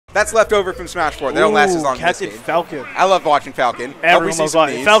That's left over from Smash 4. They don't last as long as this game. Falcon. I love watching Falcon. Everyone loves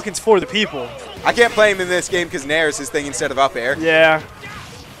watching. Falcon's for the people. I can't play him in this game because Nair is his thing instead of up air. Yeah.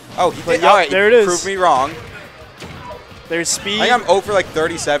 Oh, he did. All right, there it is. Proved me wrong. There's speed. I think I'm 0 for like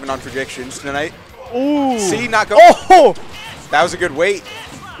 37 on predictions tonight. Ooh. See, not go. Oh! That was a good wait.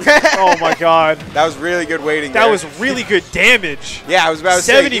 Oh my God. That was really good waiting. That was really good damage. Yeah, I was about to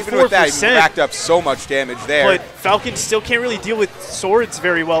say, even with that, he racked up so much damage there. But Falcon still can't really deal with swords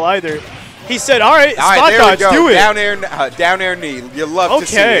very well either. He said, all right, spot dodge, do it. Down air knee. You love to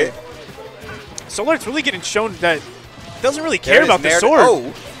see it. SoulArts really getting shown that doesn't really care about the sword.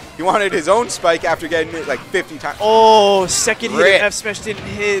 Oh, he wanted his own spike after getting it like 50 times. Oh, second hit F smash didn't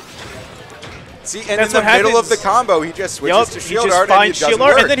hit. See, and in the middle of the combo, he just switches to shield art and it doesn't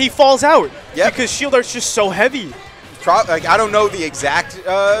work. And then he falls out because shield art's just so heavy. Like, I don't know the exact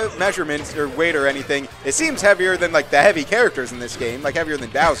measurements or weight or anything. It seems heavier than like the heavy characters in this game, like heavier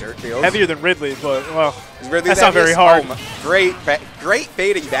than Bowser. It feels. Heavier than Ridley, but well, that's not very hard. Oh, great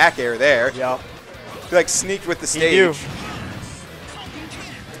fading back air there. Yeah. He like sneaked with the stage.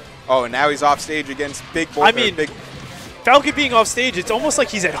 Oh, and now he's off stage against Big Boy. I mean, Falcon being off stage, it's almost like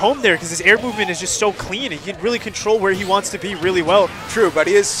he's at home there because his air movement is just so clean. He can really control where he wants to be really well. True, but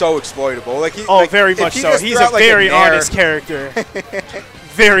he is so exploitable. Like very much so. He's a very honest character.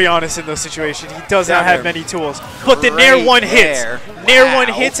 Very honest in those situations. He does not have many tools. But the Nair 1 hits. Nair 1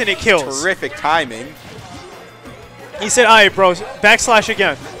 hits and it kills. Terrific timing. He said, all right, bro, backslash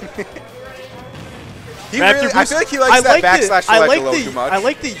again. I feel like he likes that backslash a little too much. I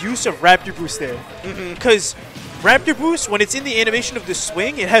like the use of Raptor Boost there. Because Raptor Boost, when it's in the animation of the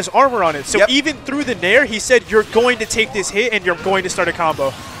swing, it has armor on it. So even through the Nair, he said, you're going to take this hit and you're going to start a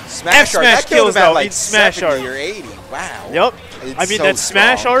combo. Smash art. That kills though. Like Smash art. Or 80. Wow. Yep. I mean, that's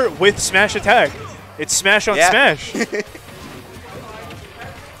Smash art with Smash attack. It's Smash on Smash. He's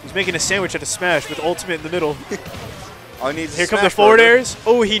making a sandwich out of Smash with ultimate in the middle. Here come the forward airs.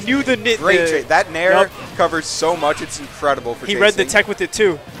 Oh, he knew the knit. Great. That Nair covers so much. It's incredible for He read the tech with it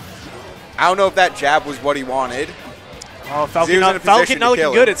too. I don't know if that jab was what he wanted. Oh, Falcon not looking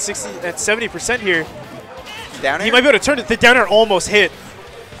good at 70% here. Down air? He might be able to turn it. The down air almost hit.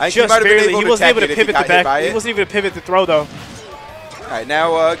 Just barely. He wasn't able to pivot the back. He wasn't able to pivot the throw though. All right,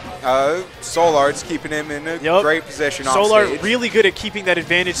 now SoulArts keeping him in a great position on stage. SoulArts really good at keeping that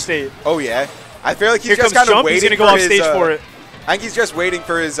advantage state. Oh yeah. I feel like he's just kind of waiting. He's going to go off stage for it. I think he's just waiting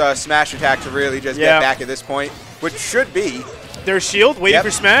for his smash attack to really just get back at this point, which should be. There's shield waiting for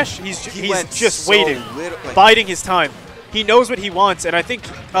smash. He's just waiting, biding his time. He knows what he wants, and I think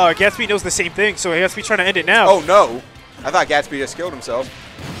Gatsby knows the same thing, so Gatsby trying to end it now. Oh, no. I thought Gatsby just killed himself.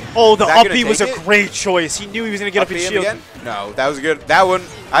 Oh, the up B was a great choice. He knew he was going to get up his shield. Again? No, that was good. That one,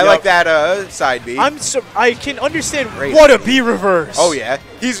 I like that side B. I can understand what a B reverse. Oh, yeah.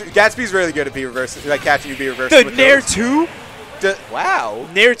 Gatsby's really good at B reverse, like catching you B reverse. The Nair 2? Wow.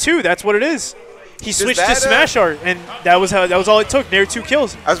 Nair 2, that's what it is. He switched to Smash Art, and that was all it took. Nair 2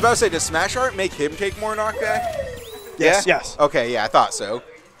 kills. I was about to say, does Smash Art make him take more knockback? Yes. Yes. Okay, yeah, I thought so.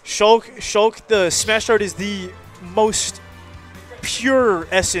 Shulk, the Smash Art is the most pure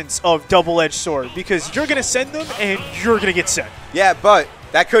essence of double-edged sword because you're going to send them and you're going to get sent. Yeah, but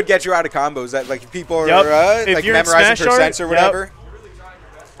that could get you out of combos. That like people are like memorizing percents or whatever.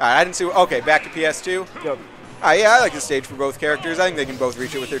 I didn't see. Okay, back to PS2. Yep. Yeah, I like the stage for both characters. I think they can both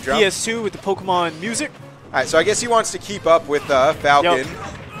reach it with their jump. PS2 with the Pokemon music. All right, so I guess he wants to keep up with Falcon. Yep.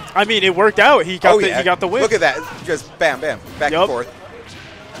 I mean, it worked out. He got the win. Look at that. Just bam, bam, back and forth.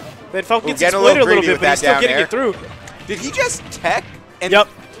 Then Falcon gets exploited a little bit, but he's still getting it through. Did he just tech? And Yep.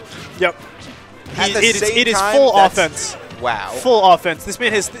 It is full offense. Wow. Full offense. This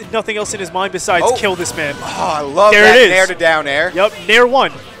man has nothing else in his mind besides kill this man. Oh, I love that Nair to down air. Yep, Nair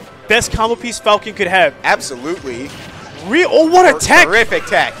 1. Best combo piece Falcon could have. Absolutely. Oh, what a tech. Terrific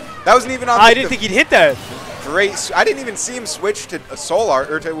tech. That wasn't even on I didn't think he'd hit that. Great. I didn't even see him switch to SoulArts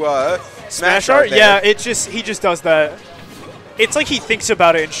or to Smash Art there. Yeah, he just does that. It's like he thinks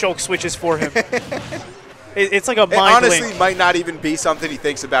about it and Shulk switches for him. It's like a mind link. Honestly, might not even be something he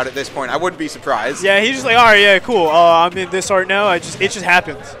thinks about at this point. I wouldn't be surprised. Yeah, he's just like, all right, yeah, cool. I'm in this art now. It just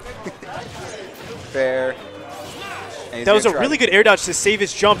happens. Fair. That was a really good air dodge to save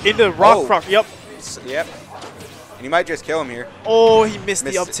his jump into the rock croc. Yep. Yep. And he might just kill him here. Oh, he missed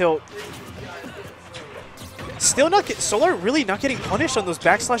the up tilt. Still not SoulArts really not getting punished on those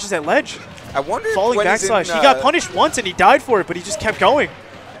backslashes at ledge. I wonder falling backslash. He got punished once and he died for it, but he just kept going.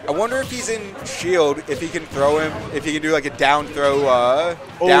 I wonder if he's in shield, if he can throw him, if he can do like a down throw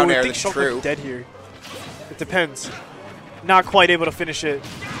down air. I think Shulk dead here. It depends. Not quite able to finish it.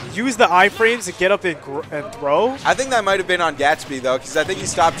 use the iframes to get up and throw. I think that might have been on Gatsby, though, because I think he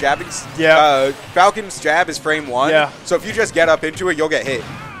stopped jabbing. Yeah. Falcon's jab is frame 1. Yeah. So if you just get up into it, you'll get hit.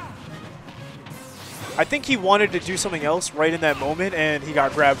 I think he wanted to do something else right in that moment, and he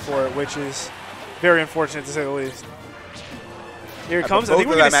got grabbed for it, which is very unfortunate to say the least. Here it comes. I think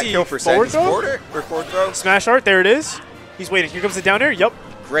we're going to see forward throw. Smash art. There it is. He's waiting. Here comes the down air. Yep.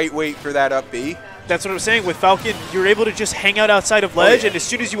 Great wait for that up B. That's what I'm saying. With Falcon, you're able to just hang out outside of ledge, and as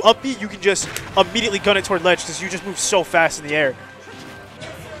soon as you up B, you can just immediately gun it toward ledge because you just move so fast in the air.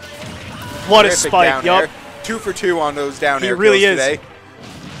 What a spike. Yup. 2 for 2 on those down air really kills today.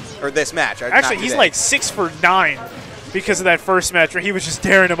 Or this match. Actually, he's like 6 for 9 because of that first match where he was just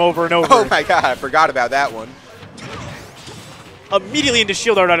daring him over and over. Oh my god, I forgot about that one. Immediately into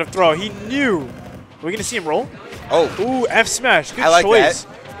shield art out of throw. He knew. Are we going to see him roll? Oh. Ooh, F smash. Good like choice.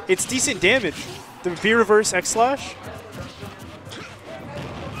 That. It's decent damage. The V reverse X slash.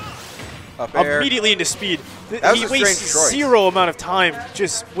 Up air. Immediately into speed. He wastes 0 amount of time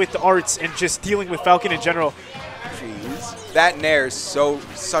just with the arts and just dealing with Falcon in general. Jeez. That Nair is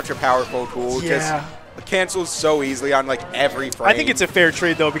such a powerful tool. Yeah. Just cancels so easily on like every frame. I think it's a fair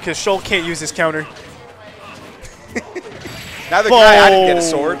trade though because Shulk can't use his counter. Now the guy didn't get a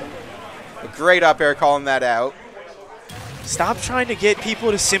sword. A great up air calling that out. Stop trying to get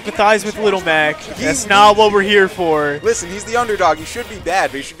people to sympathize with Little Mac. That's not what we're here for. Listen, he's the underdog. He should be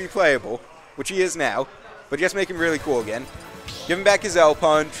bad, but he should be playable, which he is now. But just make him really cool again. Give him back his L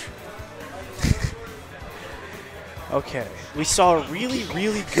punch. Okay, we saw a really,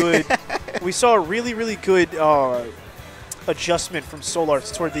 really good. really good adjustment from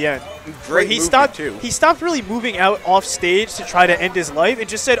SoulArts toward the end. Great he stopped really moving out off stage to try to end his life and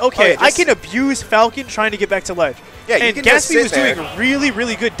just said, okay, I can abuse Falcon trying to get back to ledge. Yeah, and Gatsby was doing really,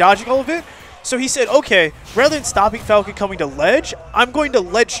 really good dodging all of it. So he said, okay, rather than stopping Falcon coming to ledge, I'm going to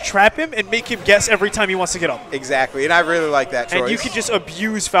ledge trap him and make him guess every time he wants to get up. Exactly, and I really like that choice. And you can just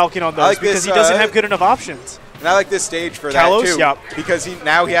abuse Falcon on those because he doesn't have good enough options. And I like this stage for that too, because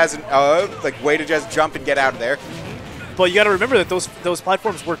now he has a way to just jump and get out of there. But you got to remember that those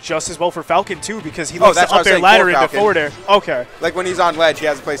platforms work just as well for Falcon too, because he likes to up air ladder into forward air. Okay. Like when he's on ledge, he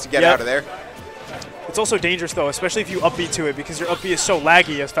has a place to get out of there. It's also dangerous though, especially if you up B to it, because your up B is so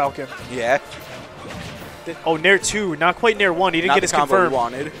laggy as Falcon. Yeah. Oh, Nair 2, not quite Nair 1. He didn't get his confirmed.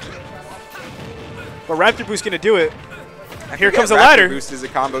 Wanted. But Raptor Boost gonna do it. Here comes the ladder. Raptor Boost is a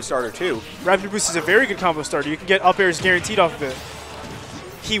combo starter too. Raptor Boost is a very good combo starter. You can get up airs guaranteed off of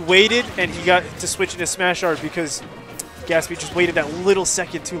it. He waited and he got to switch into Smash Art because Gatsby just waited that little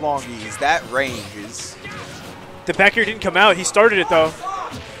second too long. Jeez, that range is... The back air didn't come out. He started it though.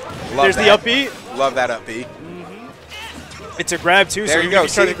 There's the up B. Love that up B. It's a grab too. There so you go.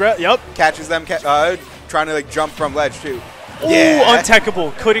 To grab. Yep. Catches them trying to like jump from ledge too. Ooh,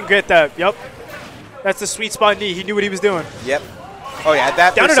 untechable. Couldn't get that. Yep. That's the sweet spot knee. He knew what he was doing. Yep. Oh yeah,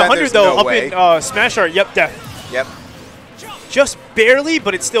 that down at 100 though. Up in Smash Art. Yep, death. Yep. Just barely,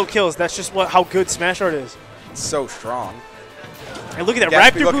 but it still kills. That's just how good Smash Art is. It's so strong. And look at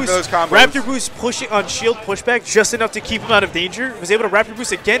that Raptor Boost. Raptor Boost pushing on shield pushback just enough to keep him out of danger. Was able to Raptor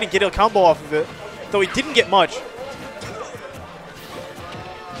Boost again and get a combo off of it, though he didn't get much.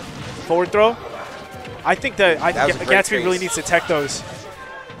 Forward throw. I think Gatsby really needs to tech those.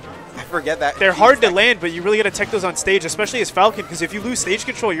 I forget that. They're hard to land, but you really got to tech those on stage, especially as Falcon, because if you lose stage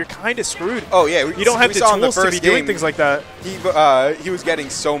control, you're kind of screwed. Oh, yeah. You don't have the tools to be doing things like that. He was getting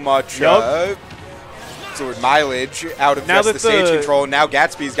so much sort of mileage out of just the stage control, and now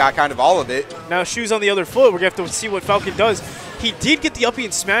Gatsby's got kind of all of it. Now shoes on the other foot. We're going to have to see what Falcon does. He did get the uppy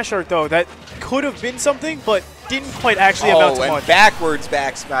and Smash Art, though. That could have been something, but didn't quite actually amount to much. Backwards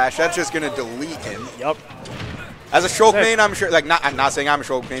back smash. That's just going to delete him. Yep. As a Shulk main, I'm sure, I'm not saying I'm a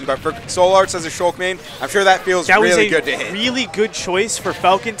Shulk main, but for SoulArts as a Shulk main, I'm sure that feels really good to hit. That was a really good choice for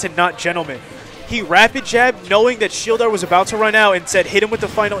Falcon to not Gentleman. He rapid jabbed, knowing that Shield Art was about to run out, and said hit him with the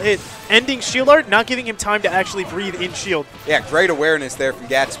final hit, ending Shield Art, not giving him time to actually breathe in shield. Yeah, great awareness there from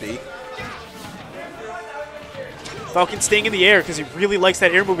Gatsby. Falcon staying in the air because he really likes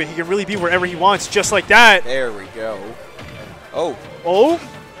that air movement. He can really be wherever he wants, just like that. There we go. Oh. Oh?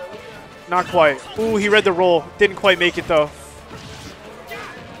 Not quite. Ooh, he read the roll. Didn't quite make it, though.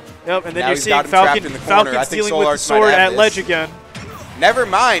 Yep, and then you're seeing Falcon's dealing with the sword at ledge again. Never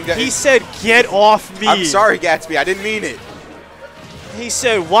mind. He said, get off me. I'm sorry, Gatsby. I didn't mean it. He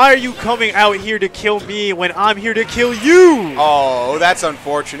said, why are you coming out here to kill me when I'm here to kill you? Oh, that's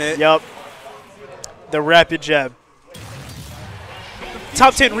unfortunate. Yep. The rapid jab.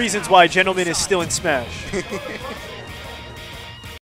 Top 10 reasons why Gentleman is still in Smash.